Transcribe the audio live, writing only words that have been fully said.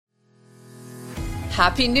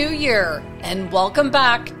Happy New Year, and welcome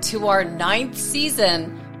back to our 9th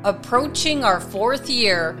season, approaching our 4th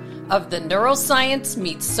year of the Neuroscience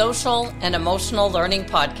Meets Social and Emotional Learning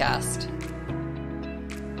podcast.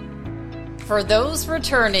 For those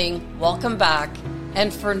returning, welcome back,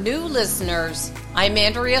 and for new listeners, I'm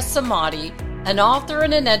Andrea Samadi, an author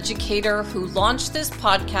and an educator who launched this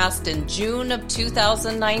podcast in June of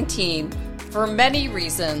 2019 for many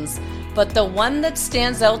reasons, but the one that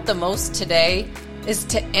stands out the most today is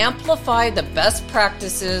to amplify the best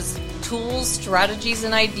practices, tools, strategies,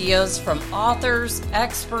 and ideas from authors,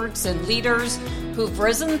 experts, and leaders who've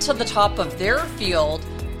risen to the top of their field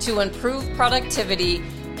to improve productivity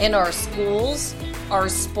in our schools, our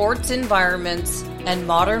sports environments, and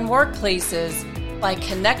modern workplaces by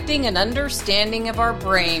connecting an understanding of our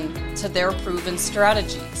brain to their proven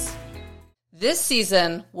strategies. This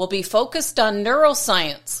season will be focused on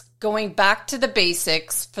neuroscience, going back to the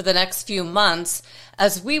basics for the next few months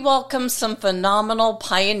as we welcome some phenomenal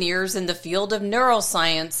pioneers in the field of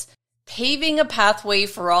neuroscience, paving a pathway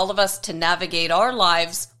for all of us to navigate our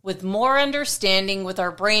lives with more understanding with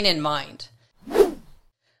our brain in mind.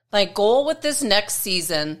 My goal with this next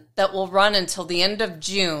season, that will run until the end of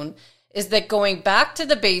June, is that going back to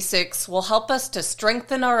the basics will help us to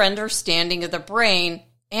strengthen our understanding of the brain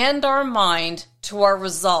and our mind to our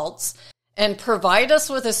results and provide us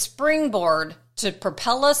with a springboard to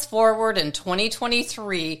propel us forward in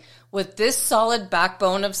 2023 with this solid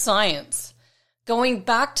backbone of science. Going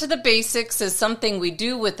back to the basics is something we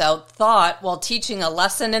do without thought while teaching a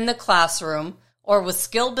lesson in the classroom or with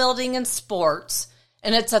skill building in sports,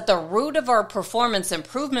 and it's at the root of our performance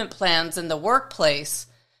improvement plans in the workplace.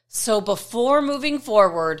 So before moving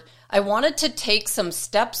forward, I wanted to take some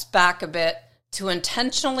steps back a bit to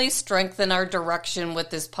intentionally strengthen our direction with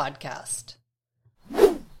this podcast.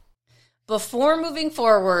 Before moving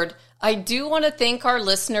forward, I do want to thank our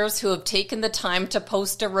listeners who have taken the time to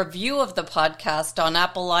post a review of the podcast on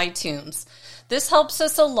Apple iTunes. This helps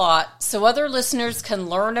us a lot so other listeners can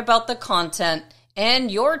learn about the content and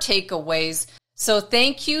your takeaways. So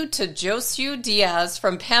thank you to Josue Diaz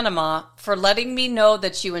from Panama for letting me know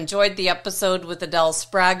that you enjoyed the episode with Adele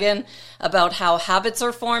Spragan about how habits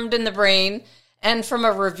are formed in the brain, and from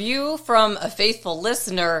a review from a faithful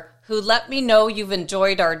listener who let me know you've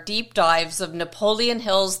enjoyed our deep dives of Napoleon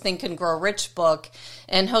Hill's Think and Grow Rich book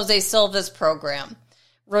and Jose Silva's program.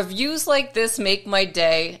 Reviews like this make my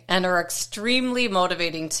day and are extremely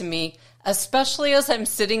motivating to me, especially as I'm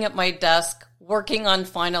sitting at my desk working on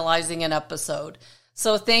finalizing an episode.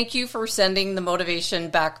 So thank you for sending the motivation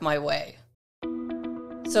back my way.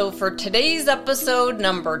 So for today's episode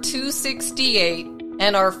number 268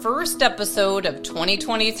 and our first episode of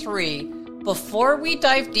 2023, before we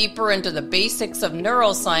dive deeper into the basics of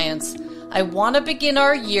neuroscience, I want to begin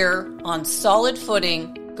our year on solid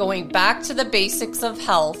footing, going back to the basics of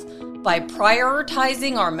health by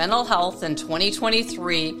prioritizing our mental health in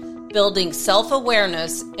 2023, building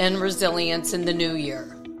self-awareness and resilience in the new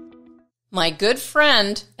year. My good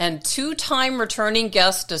friend and two-time returning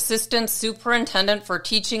guest assistant superintendent for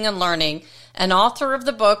teaching and learning and author of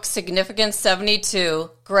the book Significance 72,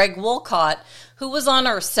 Greg Wolcott, who was on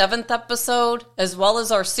our 7th episode as well as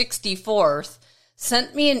our 64th,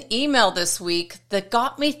 sent me an email this week that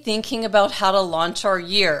got me thinking about how to launch our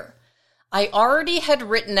year. I already had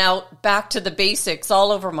written out back to the basics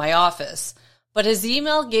all over my office, but his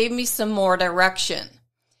email gave me some more direction.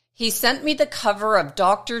 He sent me the cover of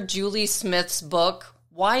Dr. Julie Smith's book,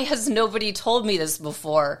 Why Has Nobody Told Me This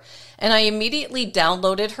Before? And I immediately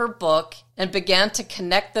downloaded her book and began to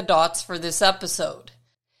connect the dots for this episode.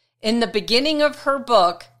 In the beginning of her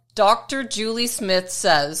book, Dr. Julie Smith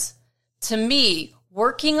says, "To me,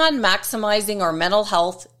 working on maximizing our mental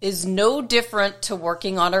health is no different to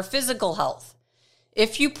working on our physical health.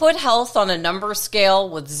 If you put health on a number scale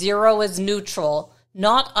with 0 as neutral,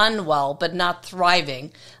 not unwell, but not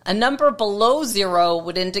thriving, a number below 0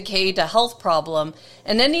 would indicate a health problem,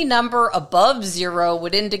 and any number above 0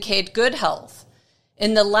 would indicate good health.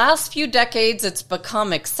 In the last few decades, it's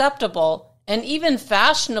become acceptable and even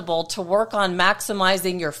fashionable to work on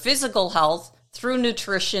maximizing your physical health through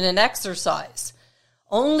nutrition and exercise.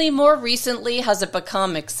 Only more recently has it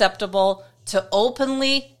become acceptable to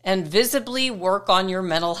openly and visibly work on your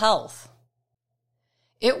mental health."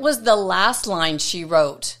 It was the last line she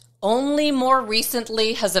wrote. Only more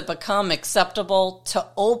recently has it become acceptable to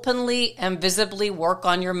openly and visibly work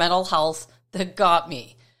on your mental health that got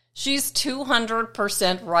me. She's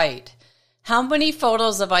 200% right. How many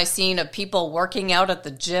photos have I seen of people working out at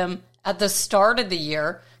the gym at the start of the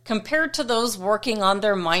year compared to those working on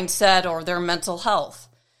their mindset or their mental health?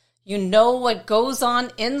 You know what goes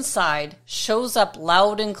on inside shows up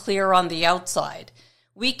loud and clear on the outside.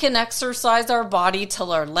 We can exercise our body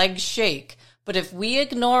till our legs shake, but if we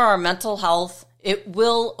ignore our mental health, it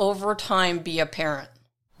will over time be apparent.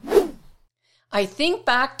 I think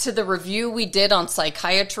back to the review we did on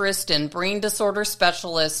psychiatrist and brain disorder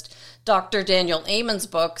specialist Dr. Daniel Amen's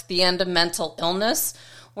book, The End of Mental Illness,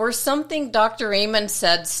 where something Dr. Amen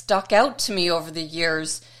said stuck out to me over the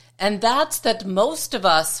years, and that's that most of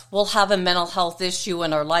us will have a mental health issue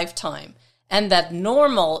in our lifetime, and that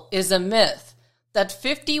normal is a myth, that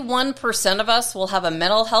 51% of us will have a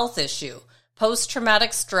mental health issue,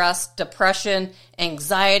 post-traumatic stress, depression,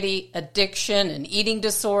 anxiety, addiction, and eating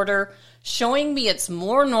disorder, showing me it's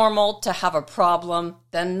more normal to have a problem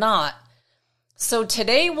than not. So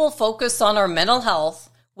today we'll focus on our mental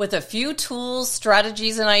health with a few tools,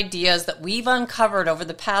 strategies, and ideas that we've uncovered over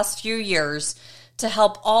the past few years to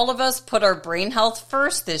help all of us put our brain health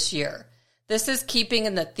first this year. This is keeping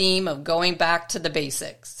in the theme of going back to the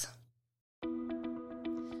basics.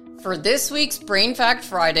 For this week's Brain Fact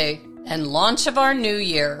Friday and launch of our new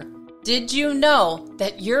year, did you know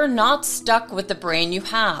that you're not stuck with the brain you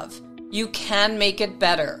have? You can make it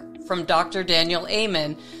better, from Dr. Daniel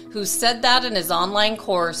Amen, who said that in his online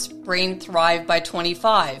course, Brain Thrive by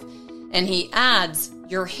 25. And he adds,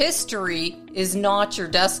 your history is not your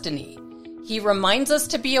destiny. He reminds us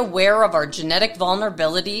to be aware of our genetic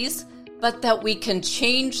vulnerabilities, but that we can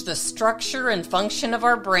change the structure and function of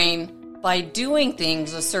our brain by doing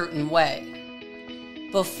things a certain way.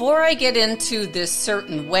 Before I get into this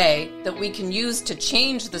certain way that we can use to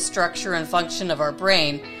change the structure and function of our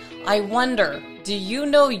brain, I wonder, do you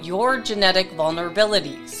know your genetic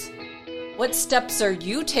vulnerabilities? What steps are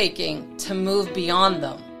you taking to move beyond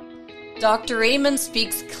them? Dr. Amen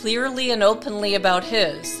speaks clearly and openly about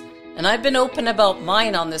his, and I've been open about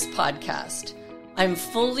mine on this podcast. I'm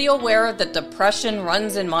fully aware that depression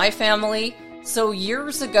runs in my family, so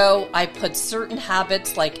years ago I put certain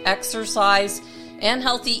habits like exercise and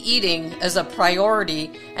healthy eating as a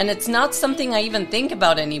priority, and it's not something I even think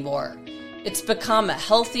about anymore. It's become a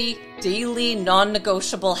healthy, daily,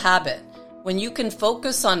 non-negotiable habit. When you can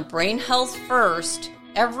focus on brain health first,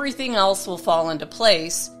 everything else will fall into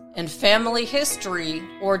place, and family history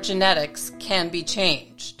or genetics can be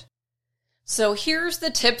changed. So here's the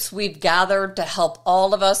tips we've gathered to help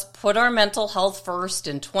all of us put our mental health first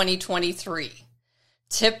in 2023.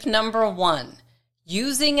 Tip number 1,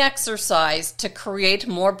 using exercise to create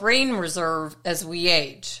more brain reserve as we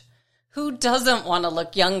age. Who doesn't want to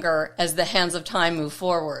look younger as the hands of time move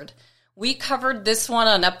forward? We covered this one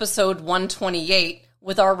on episode 128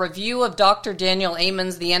 with our review of Dr. Daniel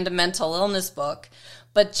Amen's The End of Mental Illness book.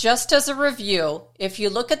 But just as a review, if you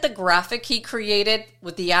look at the graphic he created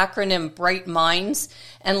with the acronym Bright Minds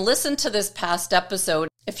and listen to this past episode,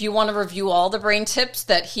 if you want to review all the brain tips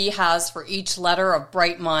that he has for each letter of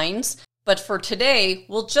Bright Minds. But for today,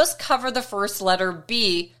 we'll just cover the first letter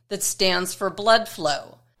B that stands for blood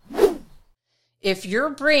flow. If your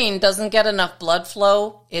brain doesn't get enough blood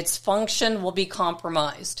flow, its function will be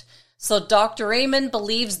compromised. So Dr. Amen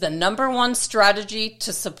believes the number one strategy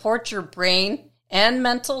to support your brain and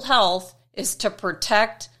mental health is to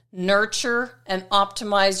protect, nurture, and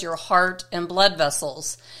optimize your heart and blood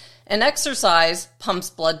vessels. And exercise pumps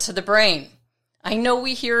blood to the brain. I know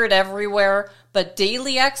we hear it everywhere, but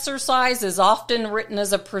daily exercise is often written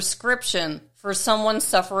as a prescription for someone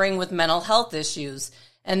suffering with mental health issues,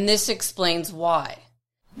 and this explains why.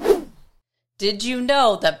 Did you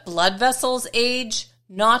know that blood vessels age,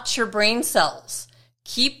 not your brain cells?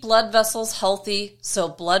 Keep blood vessels healthy so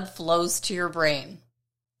blood flows to your brain.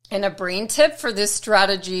 And a brain tip for this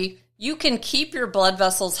strategy, you can keep your blood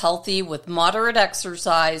vessels healthy with moderate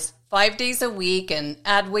exercise 5 days a week and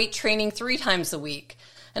add weight training 3 times a week.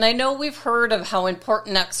 And I know we've heard of how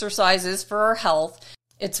important exercise is for our health.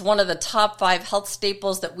 It's one of the top 5 health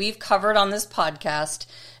staples that we've covered on this podcast,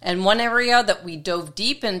 and one area that we dove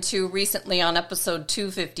deep into recently on episode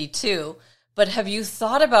 252. But have you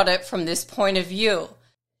thought about it from this point of view?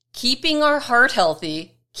 Keeping our heart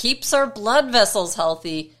healthy keeps our blood vessels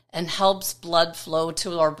healthy and helps blood flow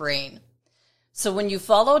to our brain. So when you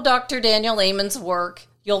follow Dr. Daniel Amen's work,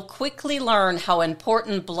 you'll quickly learn how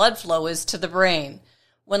important blood flow is to the brain.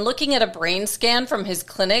 When looking at a brain scan from his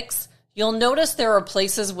clinics, you'll notice there are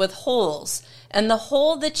places with holes, and the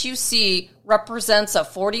hole that you see represents a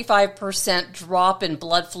 45% drop in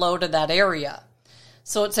blood flow to that area.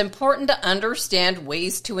 So it's important to understand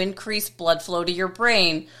ways to increase blood flow to your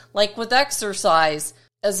brain, like with exercise,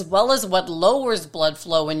 as well as what lowers blood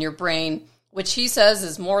flow in your brain, which he says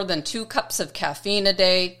is more than 2 cups of caffeine a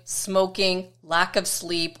day, smoking, lack of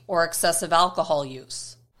sleep, or excessive alcohol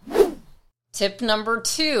use. Tip number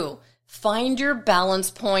 2, find your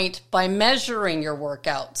balance point by measuring your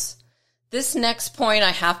workouts. This next point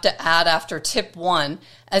I have to add after tip 1,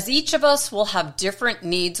 as each of us will have different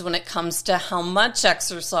needs when it comes to how much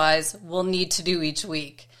exercise we'll need to do each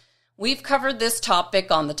week. We've covered this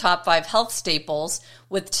topic on the top 5 health staples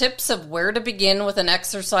with tips of where to begin with an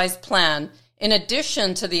exercise plan, in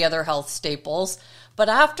addition to the other health staples. But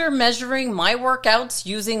after measuring my workouts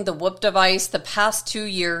using the Whoop device the past 2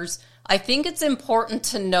 years, I think it's important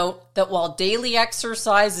to note that while daily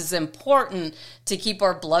exercise is important to keep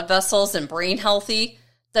our blood vessels and brain healthy,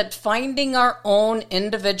 that finding our own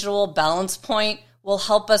individual balance point will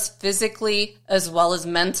help us physically as well as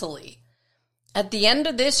mentally. At the end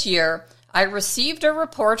of this year, I received a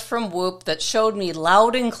report from Whoop that showed me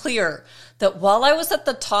loud and clear that while I was at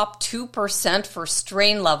the top 2% for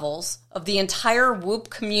strain levels of the entire Whoop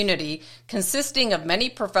community, consisting of many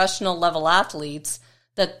professional level athletes,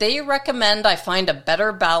 that they recommend I find a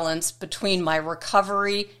better balance between my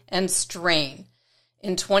recovery and strain.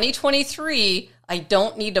 In 2023, I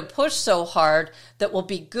don't need to push so hard that will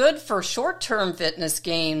be good for short-term fitness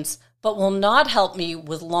gains, but will not help me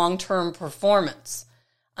with long-term performance.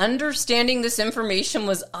 Understanding this information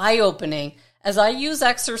was eye-opening, as I use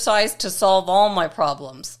exercise to solve all my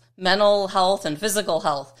problems, mental health and physical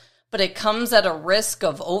health, but it comes at a risk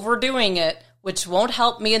of overdoing it, which won't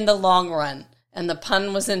help me in the long run. And the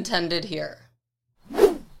pun was intended here.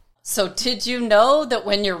 So did you know that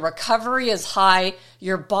when your recovery is high,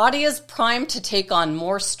 your body is primed to take on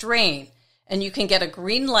more strain and you can get a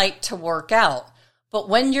green light to work out? But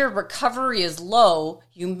when your recovery is low,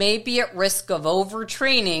 you may be at risk of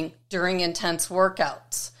overtraining during intense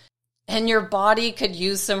workouts. And your body could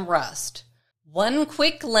use some rest. One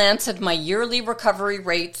quick glance at my yearly recovery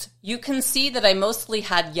rates, you can see that I mostly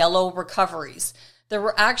had yellow recoveries. There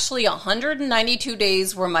were actually 192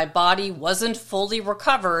 days where my body wasn't fully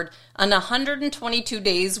recovered and 122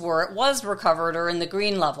 days where it was recovered or in the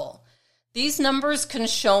green level. These numbers can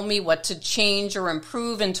show me what to change or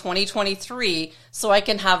improve in 2023 so I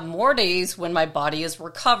can have more days when my body is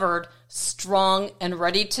recovered, strong, and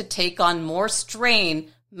ready to take on more strain,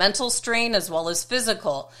 mental strain as well as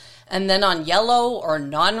physical. And then on yellow or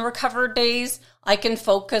non-recovered days, I can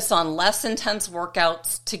focus on less intense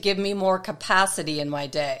workouts to give me more capacity in my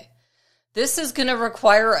day. This is going to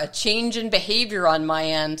require a change in behavior on my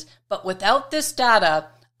end, but without this data,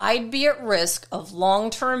 I'd be at risk of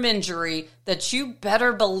long-term injury that you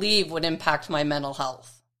better believe would impact my mental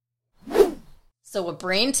health. So a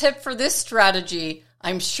brain tip for this strategy,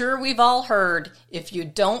 I'm sure we've all heard, if you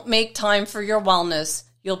don't make time for your wellness,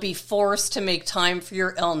 you'll be forced to make time for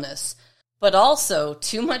your illness. But also,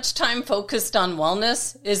 too much time focused on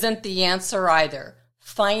wellness isn't the answer either.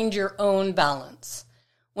 Find your own balance.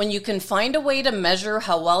 When you can find a way to measure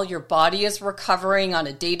how well your body is recovering on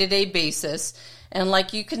a day-to-day basis, and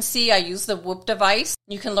like you can see, I use the Whoop device.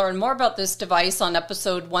 You can learn more about this device on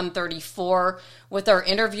episode 134 with our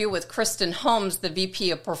interview with Kristen Holmes, the VP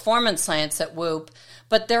of Performance Science at Whoop.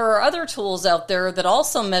 But there are other tools out there that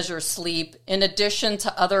also measure sleep in addition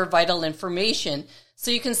to other vital information. So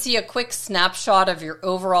you can see a quick snapshot of your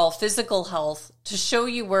overall physical health to show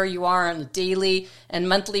you where you are on a daily and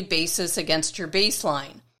monthly basis against your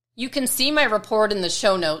baseline. You can see my report in the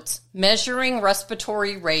show notes, measuring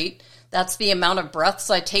respiratory rate. That's the amount of breaths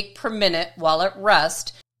I take per minute while at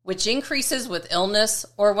rest, which increases with illness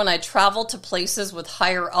or when I travel to places with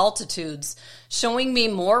higher altitudes, showing me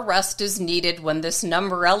more rest is needed when this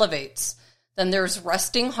number elevates. Then there's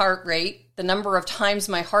resting heart rate, the number of times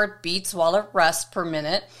my heart beats while at rest per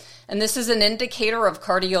minute, and this is an indicator of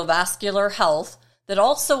cardiovascular health that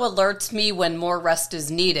also alerts me when more rest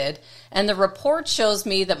is needed, and the report shows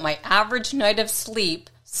me that my average night of sleep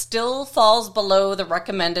still falls below the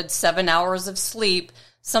recommended 7 hours of sleep,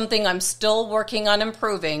 something I'm still working on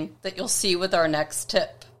improving that you'll see with our next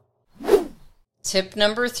tip. Tip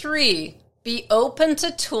number 3, be open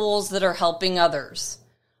to tools that are helping others.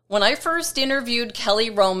 When I first interviewed Kelly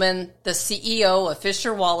Roman, the CEO of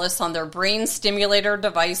Fisher Wallace, on their brain stimulator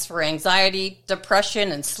device for anxiety,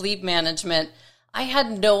 depression, and sleep management, I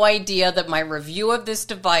had no idea that my review of this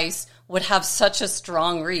device would have such a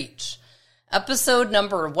strong reach. Episode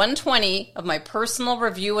number 120 of my personal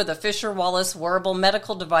review of the Fisher Wallace wearable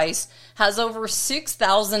medical device has over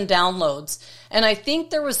 6,000 downloads, and I think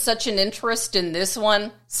there was such an interest in this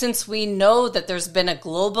one since we know that there's been a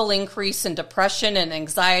global increase in depression and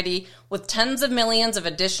anxiety with tens of millions of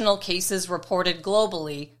additional cases reported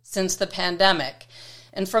globally since the pandemic.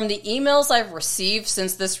 And from the emails I've received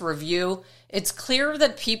since this review, it's clear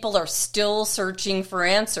that people are still searching for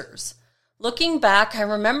answers. Looking back, I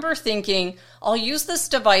remember thinking, I'll use this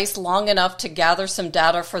device long enough to gather some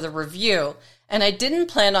data for the review, and I didn't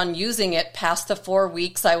plan on using it past the 4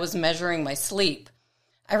 weeks I was measuring my sleep.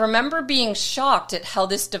 I remember being shocked at how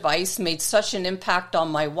this device made such an impact on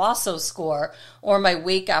my WASO score, or my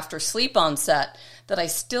wake after sleep onset, that I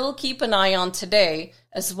still keep an eye on today,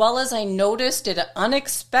 as well as I noticed it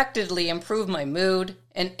unexpectedly improved my mood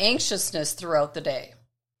and anxiousness throughout the day.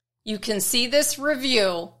 You can see this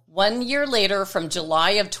review 1 year later from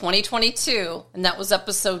July of 2022, and that was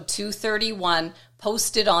episode 231,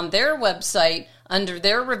 posted on their website under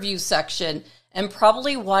their review section, and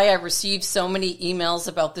probably why I received so many emails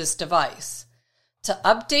about this device. To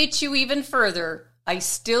update you even further, I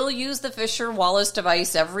still use the Fisher-Wallace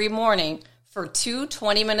device every morning for 2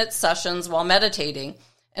 20-minute sessions while meditating,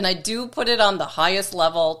 and I do put it on the highest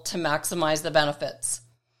level to maximize the benefits.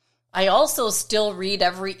 I also still read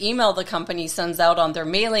every email the company sends out on their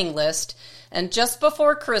mailing list, and just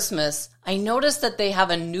before Christmas, I noticed that they have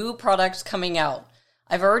a new product coming out.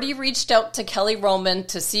 I've already reached out to Kelly Roman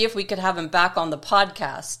to see if we could have him back on the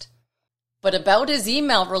podcast. But about his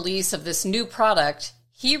email release of this new product,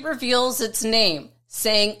 he reveals its name,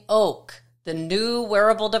 saying Oak, the new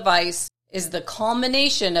wearable device, is the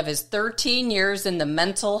culmination of his 13 years in the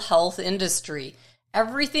mental health industry.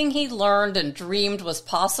 Everything he learned and dreamed was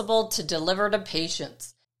possible to deliver to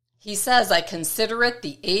patients. He says, I consider it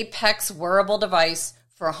the apex wearable device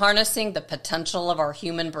for harnessing the potential of our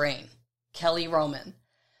human brain. Kelly Roman.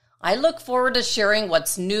 I look forward to sharing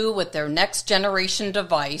what's new with their next generation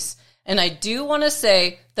device, and I do want to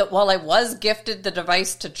say that while I was gifted the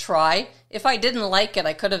device to try, if I didn't like it,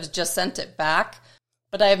 I could have just sent it back,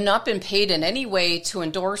 but I have not been paid in any way to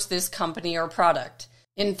endorse this company or product.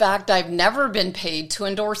 In fact, I've never been paid to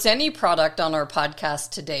endorse any product on our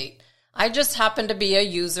podcast to date. I just happen to be a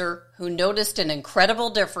user who noticed an incredible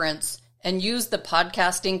difference and used the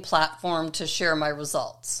podcasting platform to share my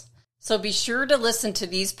results. So be sure to listen to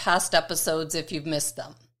these past episodes if you've missed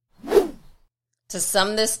them. To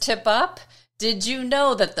sum this tip up, did you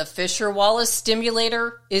know that the Fisher-Wallace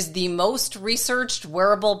Stimulator is the most researched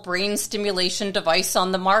wearable brain stimulation device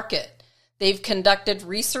on the market? They've conducted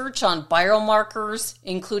research on biomarkers,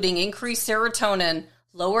 including increased serotonin,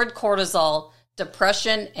 lowered cortisol,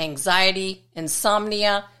 depression, anxiety,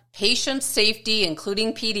 insomnia, patient safety,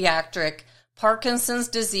 including pediatric, Parkinson's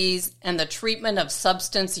disease, and the treatment of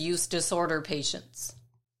substance use disorder patients.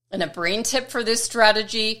 And a brain tip for this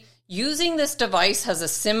strategy, using this device has a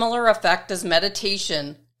similar effect as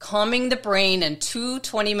meditation, calming the brain in 2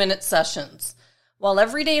 20-minute sessions. While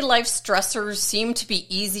everyday life stressors seem to be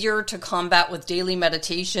easier to combat with daily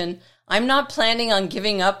meditation, I'm not planning on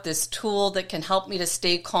giving up this tool that can help me to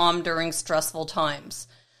stay calm during stressful times.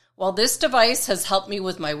 While this device has helped me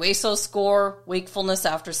with my WASO score, wakefulness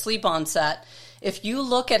after sleep onset, if you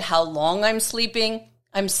look at how long I'm sleeping,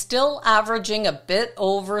 I'm still averaging a bit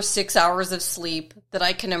over 6 hours of sleep that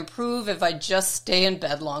I can improve if I just stay in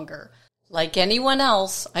bed longer. Like anyone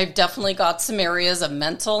else, I've definitely got some areas of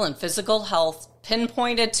mental and physical health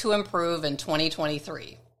pinpointed to improve in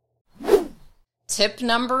 2023. Tip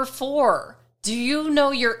number 4. Do you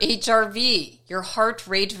know your HRV, your heart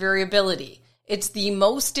rate variability? It's the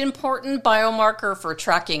most important biomarker for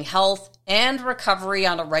tracking health and recovery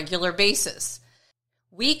on a regular basis.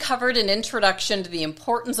 We covered an introduction to the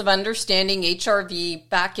importance of understanding HRV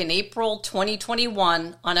back in April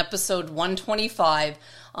 2021 on episode 125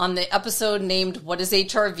 on the episode named What is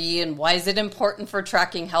HRV and Why is it important for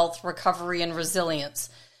tracking health, recovery, and resilience?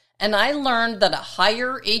 And I learned that a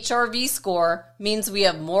higher HRV score means we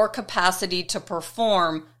have more capacity to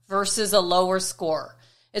perform versus a lower score.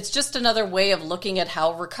 It's just another way of looking at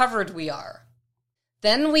how recovered we are.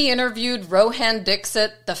 Then we interviewed Rohan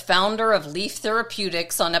Dixit, the founder of Leaf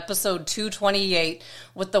Therapeutics, on episode 228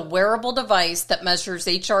 with the wearable device that measures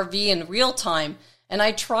HRV in real time, and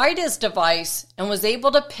I tried his device and was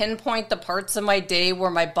able to pinpoint the parts of my day where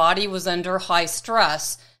my body was under high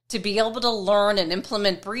stress to be able to learn and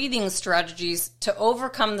implement breathing strategies to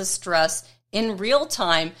overcome the stress in real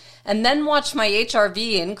time, and then watch my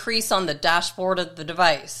HRV increase on the dashboard of the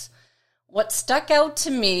device. What stuck out to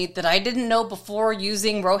me that I didn't know before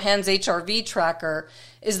using Rohan's HRV tracker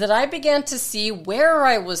is that I began to see where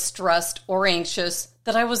I was stressed or anxious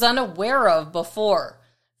that I was unaware of before.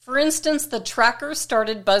 For instance, the tracker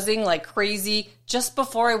started buzzing like crazy just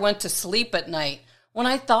before I went to sleep at night, when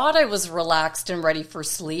I thought I was relaxed and ready for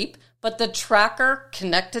sleep, but the tracker,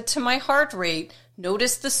 connected to my heart rate,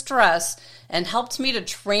 noticed the stress and helped me to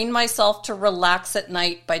train myself to relax at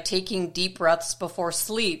night by taking deep breaths before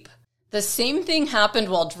sleep. The same thing happened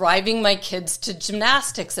while driving my kids to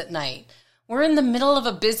gymnastics at night. We're in the middle of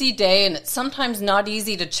a busy day and it's sometimes not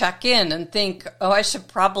easy to check in and think, oh, I should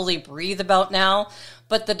probably breathe about now.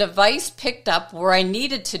 But the device picked up where I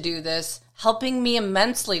needed to do this, helping me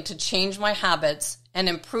immensely to change my habits and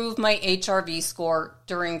improve my HRV score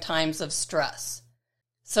during times of stress.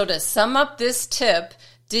 So to sum up this tip,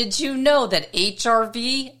 did you know that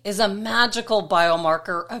HRV is a magical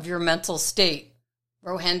biomarker of your mental state?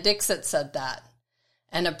 Rohan Dixit said that.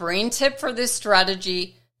 And a brain tip for this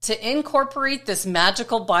strategy: to incorporate this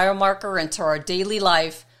magical biomarker into our daily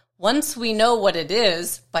life, once we know what it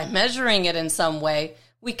is, by measuring it in some way,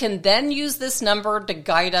 we can then use this number to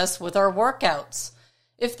guide us with our workouts.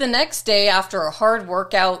 If the next day after a hard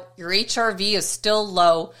workout, your HRV is still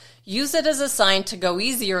low, use it as a sign to go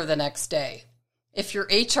easier the next day. If your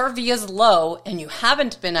HRV is low and you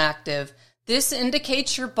haven't been active, this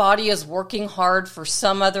indicates your body is working hard for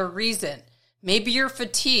some other reason. Maybe you're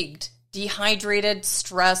fatigued, dehydrated,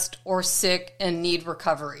 stressed, or sick and need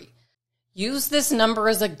recovery. Use this number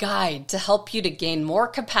as a guide to help you to gain more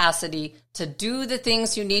capacity to do the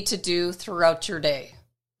things you need to do throughout your day.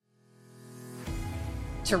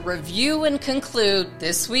 To review and conclude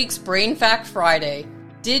this week's Brain Fact Friday,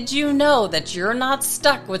 did you know that you're not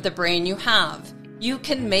stuck with the brain you have? You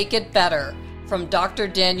can make it better. From Dr.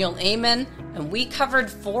 Daniel Amen, and we covered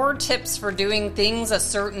 4 tips for doing things a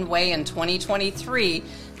certain way in 2023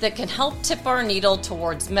 that can help tip our needle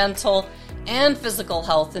towards mental and physical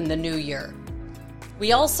health in the new year.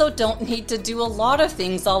 We also don't need to do a lot of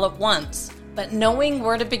things all at once, but knowing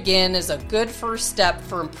where to begin is a good first step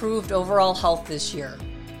for improved overall health this year.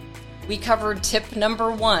 We covered tip number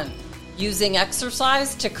 1, using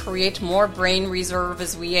exercise to create more brain reserve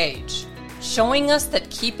as we age, showing us that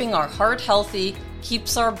keeping our heart healthy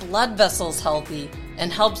keeps our blood vessels healthy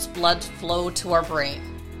and helps blood flow to our brain.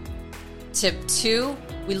 Tip 2,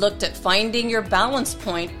 we looked at finding your balance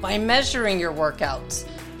point by measuring your workouts,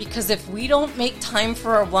 because if we don't make time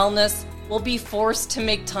for our wellness, we'll be forced to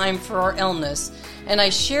make time for our illness. And I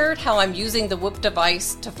shared how I'm using the Whoop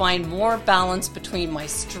device to find more balance between my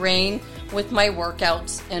strain with my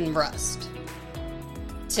workouts and rest.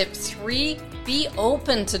 Tip 3, be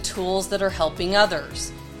open to tools that are helping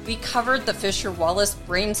others. We covered the Fisher-Wallace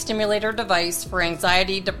brain stimulator device for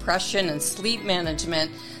anxiety, depression, and sleep management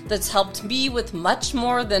that's helped me with much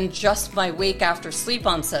more than just my wake after sleep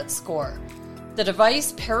onset score. The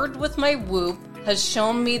device paired with my Whoop has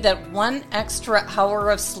shown me that 1 extra hour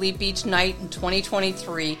of sleep each night in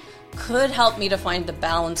 2023 could help me to find the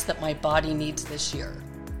balance that my body needs this year.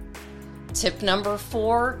 Tip number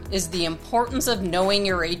 4 is the importance of knowing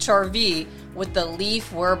your HRV with the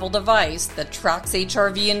Leaf wearable device that tracks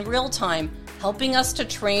HRV in real time, helping us to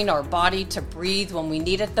train our body to breathe when we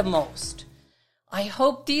need it the most. I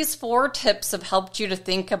hope these 4 tips have helped you to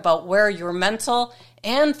think about where your mental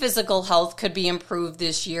and physical health could be improved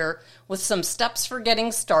this year, with some steps for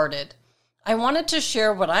getting started. I wanted to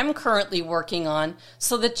share what I'm currently working on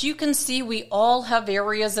so that you can see we all have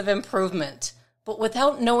areas of improvement. But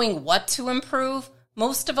without knowing what to improve,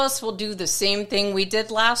 most of us will do the same thing we did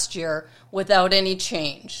last year without any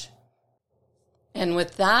change. And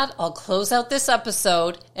with that, I'll close out this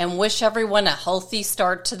episode and wish everyone a healthy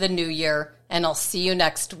start to the new year, and I'll see you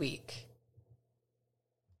next week.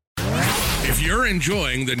 If you're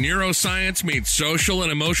enjoying the Neuroscience Meets Social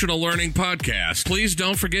and Emotional Learning podcast, please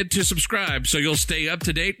don't forget to subscribe so you'll stay up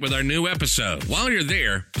to date with our new episode. While you're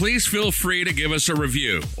there, please feel free to give us a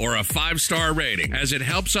review or a 5-star rating, as it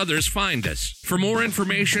helps others find us. For more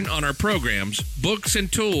information on our programs, books,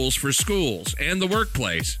 and tools for schools and the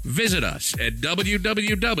workplace, visit us at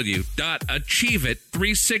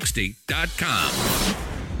www.achieveit360.com.